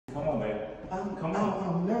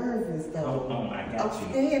nervous though. Hold on, I got you.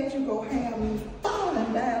 I'm scared you gonna have me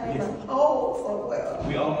falling down in a hole somewhere.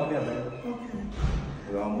 We almost there, baby. Okay.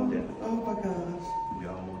 We almost there. Oh my gosh. We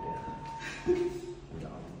almost there. We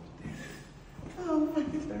almost there. Oh my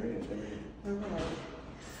gosh. There it is, there it is. All right.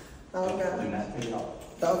 Oh gosh. Do not take it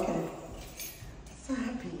off. Okay.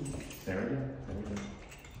 Side piece. There it is, there it is.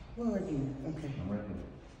 Where are you? Okay. I'm right here.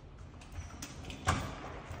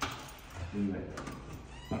 Where you at?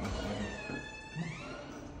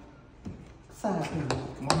 Side piece.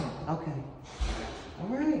 Come on. Okay. All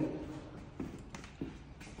right.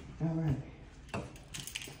 All right.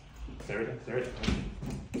 There it is, there it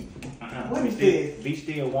is. What is this? Be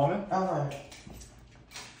still, woman. All right.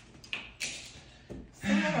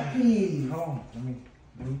 Side piece. Hold on,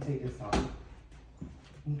 let me take this off. Okay.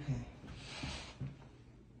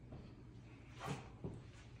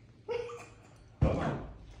 Hold on.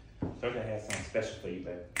 I told you I had something special for you,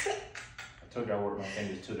 baby. I told you I worked my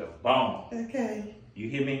fingers to the bone. Okay. You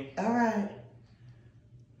hear me? All right.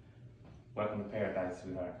 Welcome to paradise,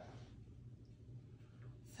 sweetheart.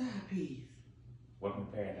 Side piece. Welcome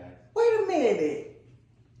to paradise. Wait a minute.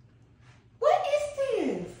 What is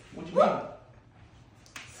this? What you mean?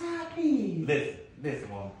 Side piece. Listen,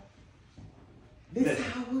 woman. This Listen.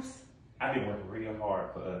 ours? I've been working real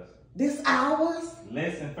hard for us. This ours?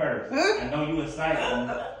 Listen first. Huh? I know you excited,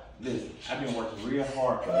 woman. Listen, I've been working real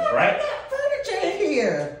hard for us, right? I got furniture in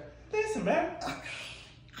here. Listen, man.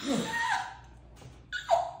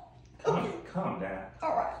 Calm down.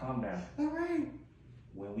 All right. Calm down. All right.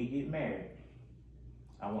 When we get married,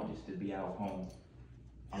 I want this to be our home.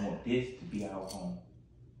 I want this to be our home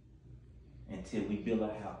until we build a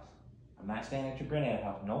house. I'm not staying at your granddad's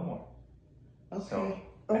house no more. Okay. So,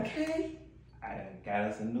 okay. I got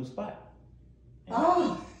us a new spot.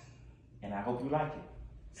 And I hope you like it.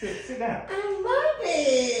 Sit down. I love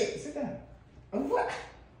it. Sit down. What?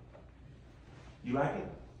 You like it?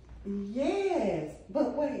 Yes.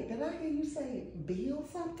 But wait, did I hear you say build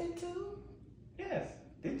something too? Yes.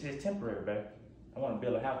 This is just temporary, baby. I want to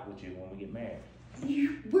build a house with you when we get married.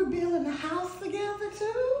 We're building a house together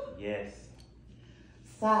too? Yes.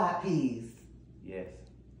 Side piece. Yes.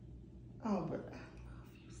 Oh, but I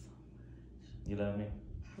love you so much. You love me?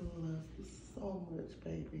 I love you so much,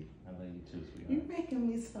 baby. I love you too, sweetheart. You're making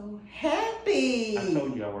me so happy. I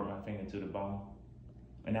told you I worked my finger to the bone.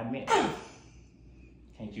 And I meant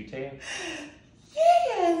Can't you tell?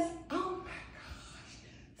 Yes. Oh my gosh.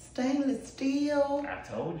 Stainless steel. I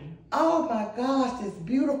told you. Oh my gosh, this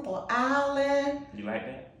beautiful island. You like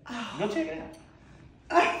that? Oh. Go check it out.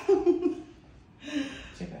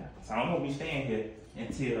 Check it out. So I'm gonna be staying here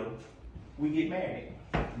until we get married.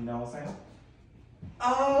 You know what I'm saying?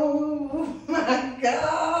 Oh my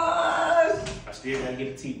gosh. I still gotta get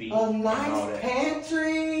a TV. A and all nice that.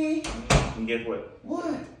 pantry. And guess what?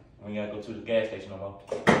 What? We gotta go to the gas station no more.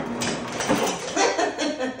 We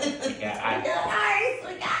got ice. We got ice.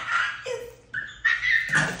 We got ice.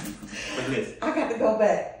 But listen, I got to go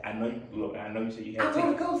back. I know you look. I know you said you I had to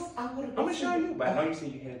want take. to go. I want to go. I'm gonna show you, but I know you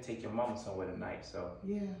said you had to take your mama somewhere tonight. So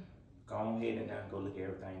Yeah. go on ahead and now go look at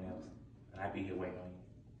everything else, and I'll be here waiting on you.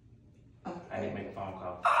 Okay. I need to make a phone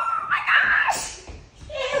call. Oh my gosh!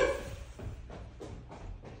 Yes!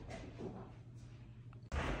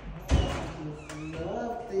 I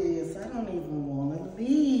love this. I don't even want to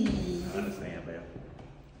leave. I understand, babe.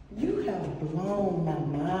 You have blown my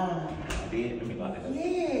mind. I did. Let me lock it up.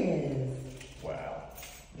 Yes. Wow.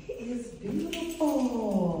 It is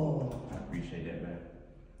beautiful. I appreciate that,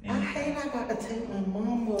 babe. I hate I got to take my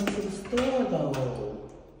mama to the store though.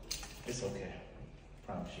 It's okay.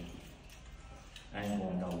 Promise you. I ain't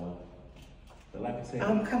going nowhere. But like I said,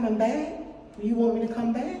 I'm coming back. You want me to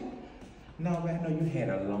come back? no, but I know you had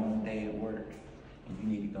a long day at work, and you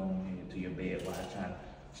need to go in to your bed while I'm trying to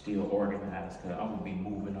still organize, because I'm going to be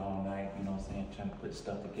moving all night, you know what I'm saying, trying to put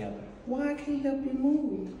stuff together. Why can't you help you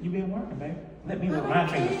move? You been working, baby. Let me I know. don't My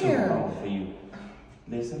fingers too care. long for you.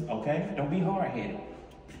 Listen, okay? Don't be hard-headed.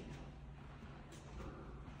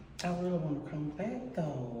 I really want to come back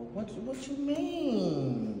though. What you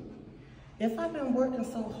mean? If I've been working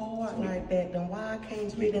so hard like that, then why I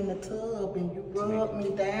can't get in the tub and you rub me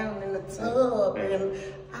down in the tub and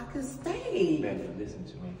I can stay? Baby, listen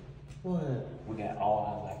to me. What? We got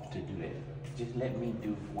all our life to do that. Just let me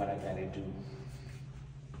do what I gotta do.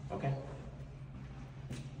 Okay?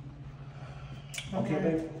 Okay,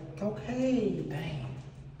 baby? Okay. Dang.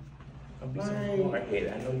 Don't be so Right.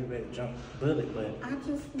 hard-headed. I know you're ready to jump bullet, but I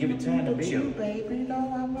just give it wanna time be to with you, build. baby. No,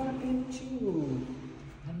 I want to be with you.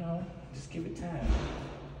 I know. Just give it time.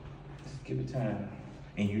 Just give it time.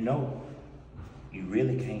 And you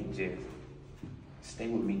really can't just stay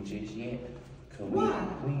with me just yet. Why?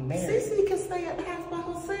 We ain't married. Cece can stay at the house by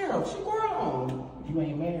herself. She grown. You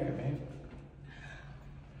ain't married, baby.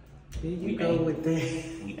 Here you go with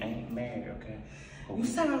that. We ain't married, okay? You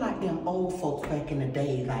sound like them old folks back in the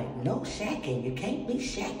day, like, no shacking. You can't be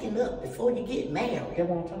shacking up before you get married. That's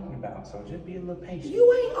what I'm talking about, so just be a little patient.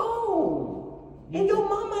 You ain't old. And your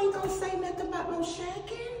mama ain't gonna say nothing about no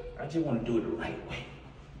shacking. I just want to do it the right way.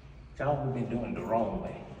 Y'all have been doing it the wrong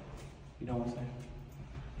way. You know what I'm saying?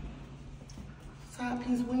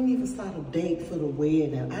 Sidepiece, we ain't even start a date for the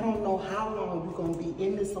wedding. I don't know how long you're gonna be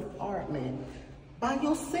in this apartment by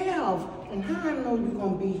yourself. And how I know you're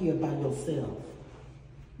gonna be here by yourself?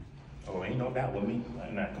 Oh, ain't no doubt with me.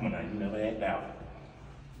 Nah, come on now, you never had doubt.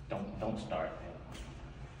 Don't start.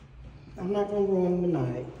 I'm not gonna ruin the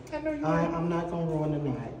night. I know you I'm not gonna ruin the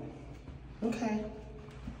night. Okay.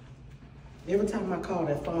 Every time I call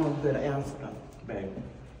that phone, you better answer them. Baby.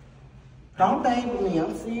 Don't baby me.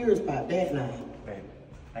 I'm serious about that now. Baby,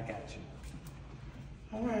 I got you.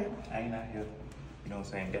 All right. I ain't out here, you know what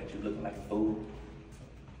I'm saying, got you looking like a fool.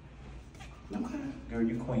 Okay. Girl,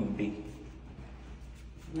 you queen bee.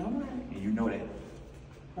 All right. And you know that.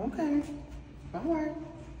 Okay. All right.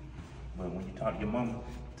 But when you talk to your mama,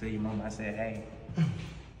 tell your mama I said, hey.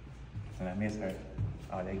 And I miss her.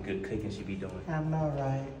 All that good cooking she be doing. I know,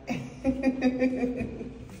 right?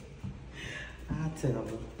 I tell her,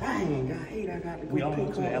 dang, I hate I got to go We almost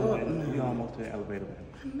pick to the her up elevator. now. We almost to the elevator.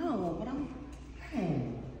 I know, but I'm,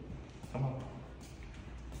 dang. Come on.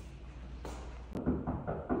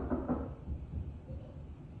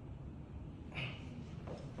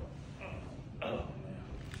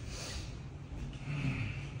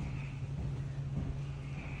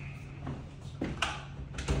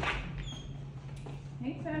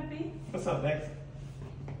 Hey, Taffy. What's up, Dex?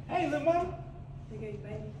 Hey, little mama. Okay,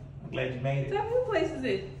 baby. I'm glad you made it. Taffy, what place is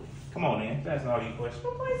it? Come on, in. That's all you questions.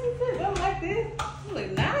 What place is this? I don't like this. You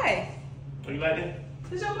look nice. Oh, you like that?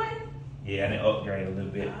 This your place? Yeah, I didn't upgrade a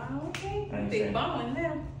little bit. Oh, okay. I ain't Big saying- bone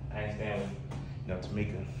now. I ain't staying with, you know,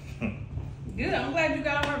 Tamika. Good. I'm glad you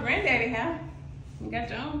got on her granddaddy house. You got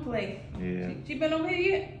your own place. Yeah. She been over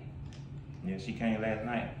here yet? Yeah, she came last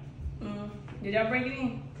night. Did y'all break it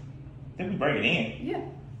in? Did we break it in? Yeah.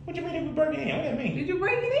 What you mean did we break it in? What that mean? Did you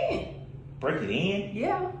break it in? Break it in?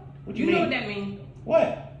 Yeah. What You you know mean? what that means.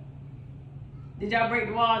 What? Did y'all break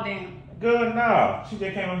the wall down? Girl, no. She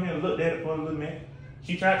just came up here and looked at it for a little minute.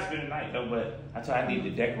 She tried to spend the night though, but I told her I need to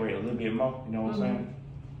decorate a little bit more. You know what I'm saying?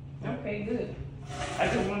 Okay, good. I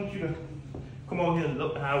just wanted you to come over here and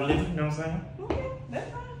look how I live. You know what I'm saying? Okay,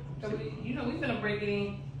 that's fine. So you know we finna break it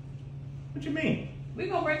in. What you mean? We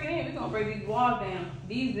gonna break it in. We gonna break these walls down.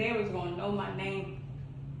 These neighbors gonna know my name.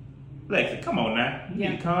 Lexi, come on now. You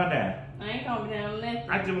need to calm down. I ain't calming down on nothing.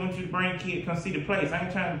 I just want you to bring kid, come see the place. I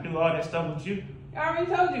ain't trying to do all that stuff with you. I already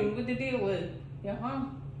told you what the deal was. Yeah, huh?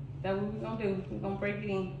 That's what we gonna do. We gonna break it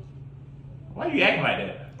in. Why you acting like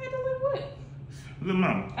that? Hey, do what? Little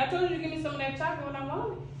mama. I told you to give me some of that chocolate when I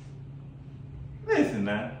wanted. Listen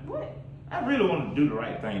now. What? I really want to do the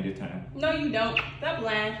right thing this time. No, you don't. Stop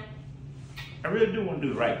lying. I really do want to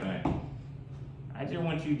do the right thing. I just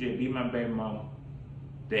want you to be my baby mama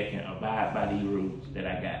that can abide by these rules that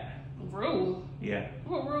I got. Rule? Yeah.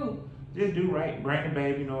 What rule? Just do right. Bring the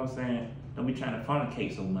baby, you know what I'm saying? Don't be trying to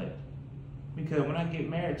fornicate so much. Because when I get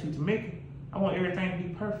married to Tamika, I want everything to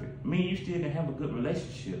be perfect. Me and you still can have a good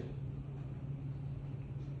relationship.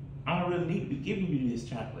 I don't really need to be giving you this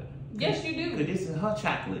chocolate. Yes, you do. Because this is her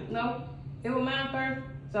chocolate. No, it was mine first,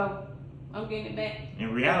 so I'm getting it back.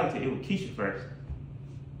 In reality, it was Keisha first.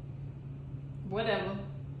 Whatever.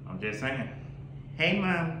 I'm just saying. Hey,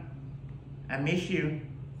 Mom. I miss you.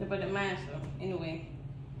 But it mine, so anyway.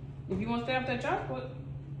 If you want to stay off that chocolate,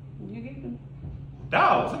 you get them.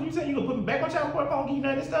 Dog, so you saying you gonna put me back on child support if I don't give you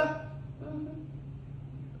none of this stuff?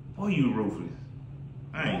 Boy, you ruthless.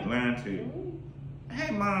 I ain't lying to you.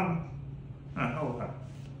 Hey, Mom. Hold on.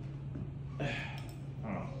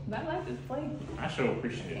 I like this place. I sure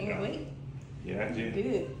appreciate it. Can't dog. wait. Yeah,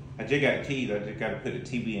 Good. I just got the keys. I just got to put the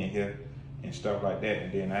TV in here and stuff like that,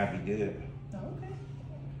 and then I'll be good. Okay.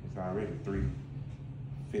 It's already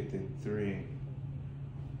 3:53.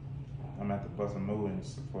 I'm at the bus and move in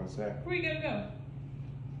for a sec. Where you gonna go?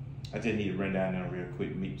 I just need to run down there real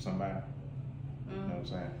quick, meet somebody. You know what I'm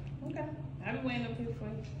saying? Okay. I'll be waiting up here for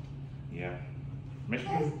you. Yeah.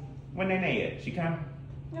 Michigan, when they at? She coming?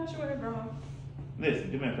 Yeah, sure, with her grandma.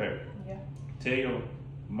 Listen, do me a favor. Yeah. Tell your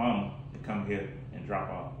mama to come here and drop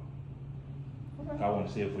off. Okay. I want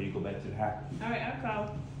to see her before you go back to the house. All right, I'll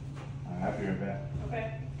call. I'll be right back.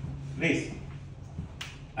 Okay. Listen,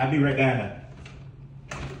 I'll be right down there.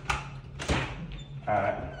 All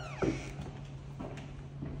right.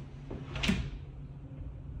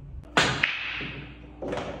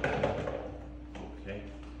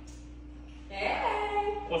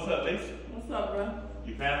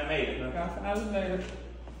 made it, huh? I finally made it.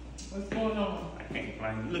 What's going on? I can't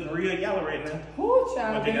complain. You looking real yellow right now. Ooh,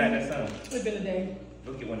 child. What you got that sun? It's been a day.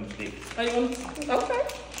 Go get one of them sticks. Are you want? Okay.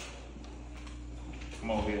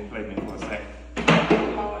 Come over here and play me for a second.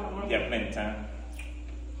 Oh, You got plenty of time.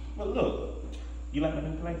 But look, you like my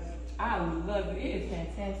new place? I love it. It is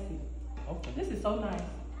fantastic. Okay. This is so nice.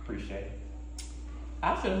 Appreciate it.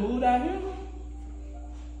 I should have moved out here.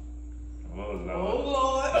 Oh, Lord. Oh,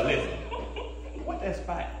 Lord. Now listen, what that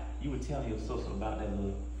spot, you were telling your sister about that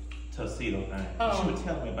little tuxedo thing. She was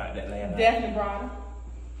telling me about that last night. Daphne brought her.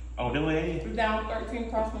 Oh, that way it is? We're down 13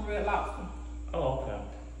 across from Red Lobster. Oh, okay.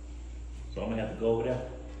 So I'm gonna have to go over there?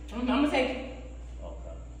 I'm gonna take it.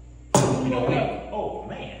 Okay. You know what? Oh,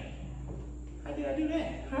 man. How did I do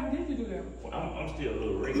that? How did you do that? Well, I'm still a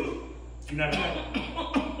little rigid. You not right?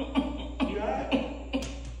 You alright?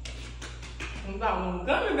 I'm about one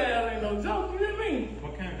gummy bear ain't no joke, you know what I mean?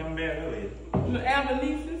 What kind of gummy bear that is? The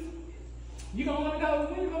Albanese. You gonna wanna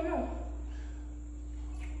go? When you gonna go?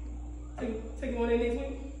 Take one in next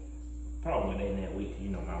week? Probably in that week. You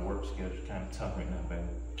know, my work schedule's kind of tough right now, baby.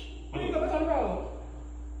 When you go back on the road?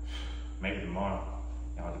 Maybe tomorrow.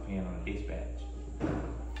 Y'all depend on the dispatch.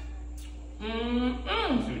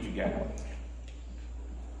 Mm-mm. See what you got.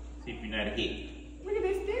 See if you're not a hit. Look at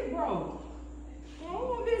this stick, bro. I don't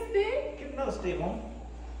want this stick. Get another stick, Mom.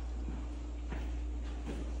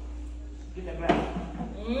 Get that back.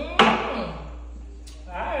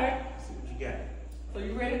 Alright. See what you got. So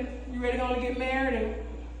you ready? You ready to go get married and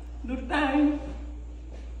do the thing?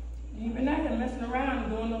 You ain't been out here messing around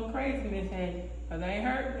and doing no craziness, and cause I ain't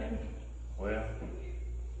hurt, baby. Well,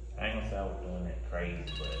 I ain't gonna say I was doing that crazy,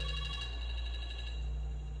 but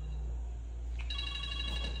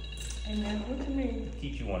Hey man, what you mean?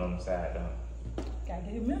 keep you one on the side, though. Gotta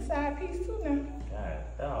give me a side piece too now.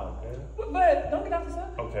 God, dog, girl. But don't get off the side.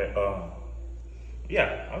 Okay,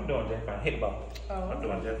 yeah, I'm doing just fine. Hit ball. Oh, I'm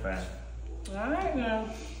doing just fine. Alright now.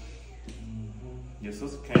 Your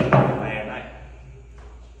sister came last night.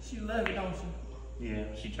 She love it, don't she? Yeah,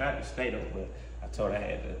 she tried to stay though, but I told her I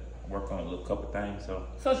had to work on a little couple things, so.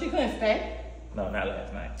 So she couldn't stay? No, not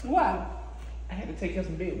last night. Why? I had to take care of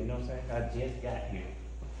some business, you know what I'm saying? I just got here.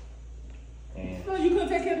 And So you couldn't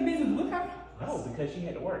take care of the business with her? no, because she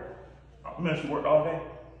had to work. Remember she worked all day?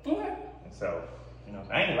 Okay. And so, you know,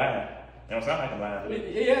 I ain't lying. You know, sound like I'm lying.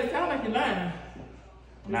 But Yeah, it sounds like you're lying.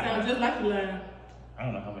 It Not sounds lying. just like you're lying. I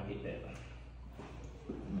don't know how I'm gonna hit that.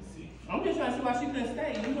 Let me see. I'm just trying to see why she couldn't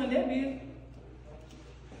stay. You wasn't that busy.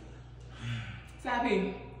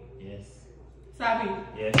 Sidepiece. Yes. Sidepiece.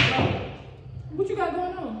 Yes. What you got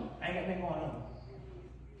going on? I ain't got nothing going on.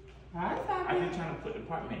 Alright, I've Sidepiece. been trying to put the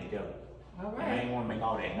apartment together. And I Alright. ain't wanna make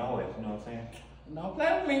all that noise, you know what I'm saying? Don't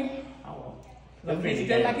play with me. I won't. Let's Let's finish finish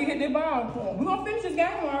the just like game. you hit that ball. We're gonna finish this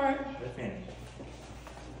game, alright? Let's finish.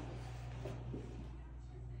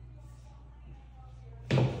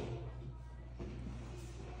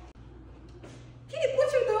 Keith,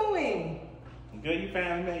 what you doing? Good, you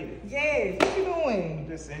finally made it. Yes, what you doing?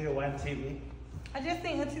 Just sitting here watching TV. I just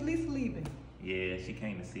seen Auntie Lisa leaving. Yeah, she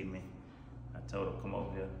came to see me. I told her come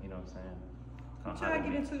over here, you know what I'm saying? Come What y'all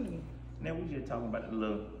holler get at me. into? Now we just talking about the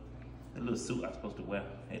little suit I was supposed to wear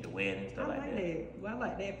at the wedding and I stuff like like that. that. Well, I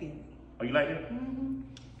like that piece. Oh, you like it? Mm-hmm.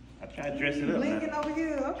 I tried to dress it up. Blinking Now. over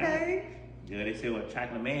here, okay. Yeah, they say with a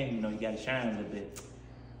chocolate man, you know, you gotta shine a little bit.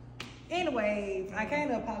 Anyways, I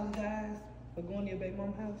can't apologize for going to your baby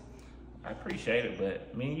mom's house. I appreciate it,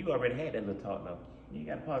 but me and you already had that little talk though. You ain't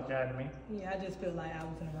gotta apologize to me. Yeah, I just feel like I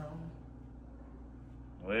was in the wrong.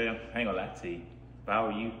 Well, I ain't gonna lie to you. If I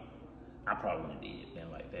were you, I probably wouldn't have did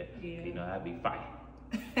nothing like that. Yeah. You know, I'd be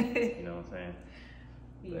fighting. You know what I'm saying?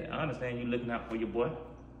 But Yeah. I understand you looking out for your boy.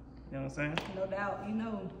 You know what I'm saying? No doubt, you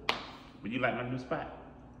know. Would you like my new spot?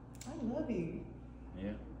 I love it.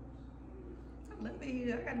 Yeah. I love it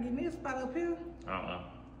here. I gotta get me a spot up here. I I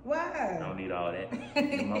don't Why? need all that.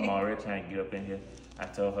 Your mama already trying to get up in here. I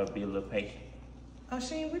told her be a little patient. Oh,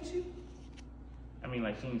 she ain't with you? I mean,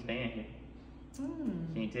 like, she ain't staying here. Hmm.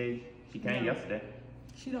 She ain't tell you? She came No. yesterday.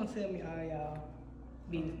 She don't tell me all y'all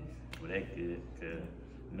business. Well, that's good, cause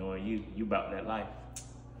knowing you about that life.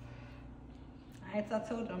 I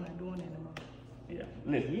told you I'm not doing that no more. Yeah.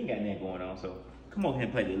 Listen, you ain't got nothing going on, so come over here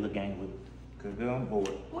and play this little game with me. Cause girl, I'm bored.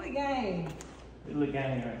 What game? This little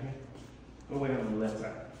game right here. Go away on the left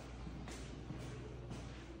side.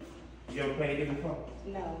 You ever played it before?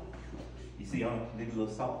 No. You see on this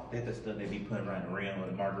little salt, that's the stuff they be putting around the rim of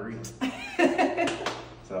the margarita.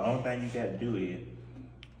 So the only thing you gotta do is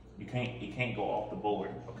it can't go off the board,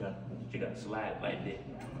 okay? You gotta slide it like that.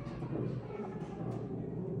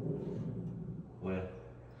 Well,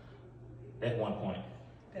 that's 1 point.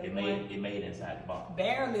 It made it inside the ball.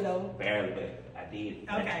 Barely though. Barely, but I did.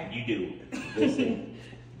 Okay. You do. Listen.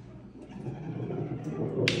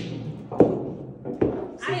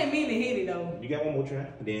 I didn't mean to hit it though. You got one more try,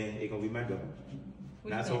 then it's gonna be my go.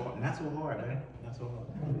 Not so hard, man. Not so hard.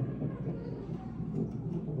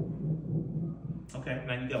 Okay,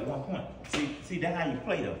 now you got 1 point. See that's how you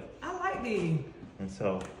play though. I like this. And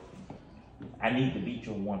so I need to beat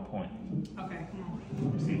your 1 point. Okay, come on.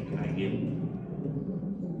 Let's see, can I get it?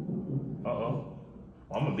 Uh-oh.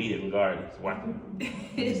 Well, I'm gonna beat it regardless. Watch it.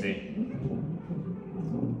 Let me see.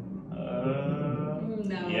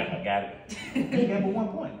 No. Yeah, I got it. You got but 1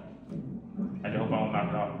 point. I just hope I don't knock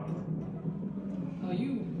it off. Oh,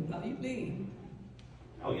 you lead.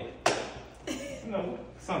 Oh yeah. You know,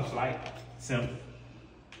 some slight, simple.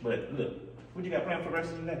 But look, what you got planned for the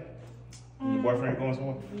rest of the day? Your boyfriend going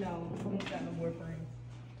somewhere? No, I don't got no boyfriend.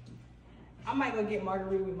 I might go get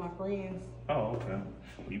margarita with my friends. Oh, okay.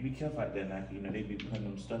 Well, you be careful out there now. You know, they be putting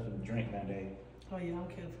them stuff in the drink nowadays. Oh yeah, I'm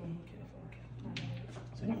careful.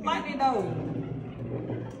 So you Like it though.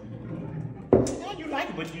 Yeah, you like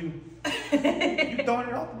it, but you throwing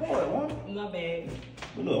it off the board, woman. Not bad.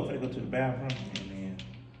 But look, I'm gonna go to the bathroom and then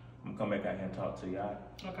I'm gonna come back out here and talk to y'all.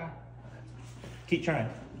 Okay. Keep trying.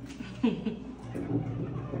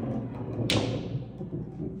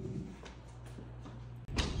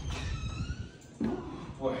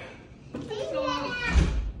 Boy. What took you so long?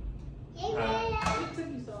 What took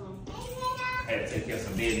you so long? Had to take care of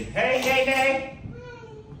some business. Hey.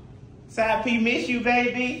 Side P, miss you,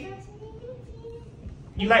 baby.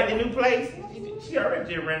 You like the new place? She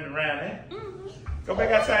already just running around, eh? Go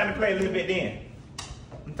back outside and play a little bit then.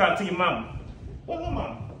 I'm talking to your mama. What's her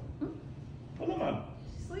mama? What's her mama?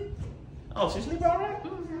 She sleep? Oh, she sleep all right?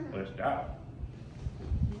 Well, stop.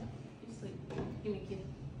 Yeah, she sleep. Give me a kiss.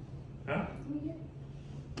 Huh?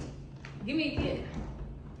 Give me a kiss.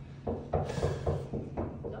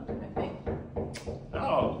 Don't do that thing.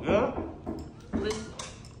 Oh, girl. Listen.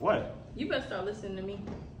 What? You better start listening to me.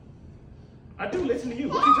 I do listen to you.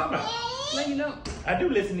 What you talking about? No, you don't. I do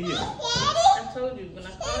listen to you. I told you, when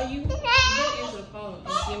I call you, you don't answer the phone and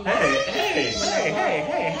give me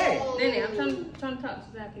Hey. Nene, I'm trying to talk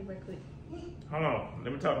to Sidepiece right quick. Hold on.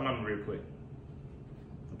 Let me talk to mama real quick.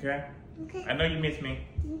 Okay? I know you miss me.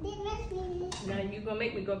 Now you gonna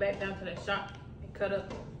make me go back down to that shop and cut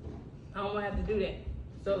up. I don't wanna have to do that.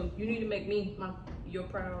 So you need to make me your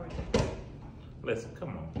priority. Listen, come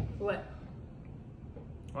on. What?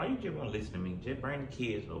 Why you just want to listen to me? Just bring the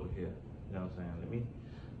kids over here. You know what I'm saying?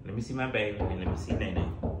 Let me see my baby and let me see Nene.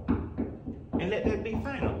 And let that be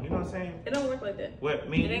final. You know what I'm saying? It don't work like that. What,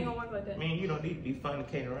 It ain't gonna work like that. Me and you don't need to be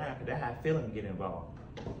funnicating around because that's how feelings get involved.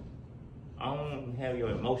 I don't have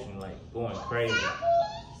your emotion like going crazy.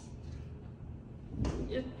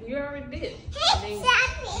 You already did. And then you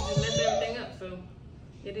just messed everything up, so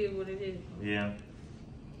it is what it is. Yeah.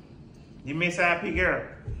 You miss IP, girl?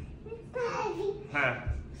 Huh?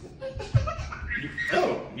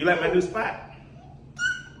 You like my new spot?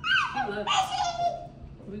 He loves it.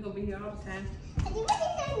 We gonna be here all the time.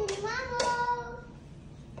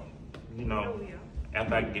 You know,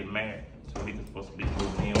 after I get married, so he's supposed to be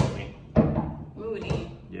moving in with me. Moving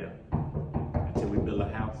in. Yeah. Until we build a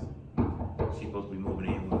house, she's supposed to be moving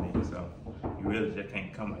in with me. So you really just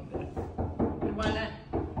can't come like that. Why not?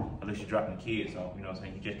 Unless you're dropping the kids off, you know what I'm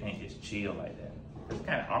saying? You just can't just chill like that. It's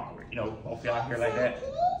kind of awkward, you know, both y'all here like that.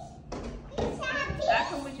 I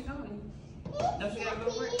come with you going. Don't you gotta go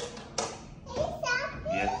to work?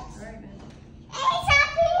 Yes. All right, man.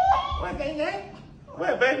 What, baby?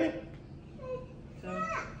 What, baby? So,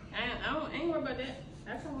 I ain't worried about that. I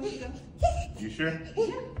come with you go. You sure?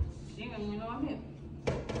 Yeah. She ain't gonna even know I'm here.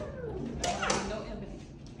 No evidence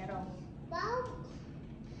at all.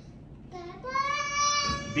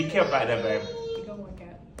 Be careful out there, baby. You go work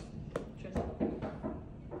out. Trust me.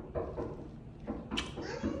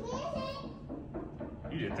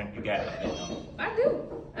 You just think you got it like that, don't you?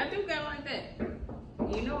 I do got it like that.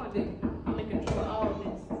 You know I do. I'm in control of all of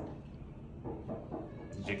this.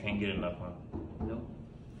 You just can't get enough, huh? Nope.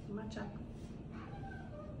 My chocolate.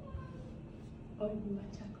 Oh, you my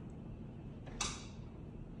chocolate.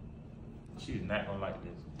 She's not gonna like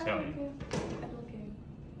this. I'm telling you. I don't care.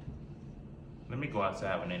 Let me go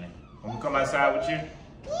outside with Nene. Want me to come outside with you?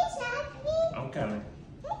 I'm coming.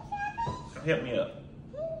 Help me up.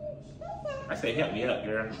 I say help me up,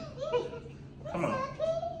 girl. Come on.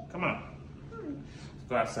 Come on. Let's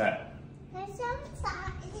go outside.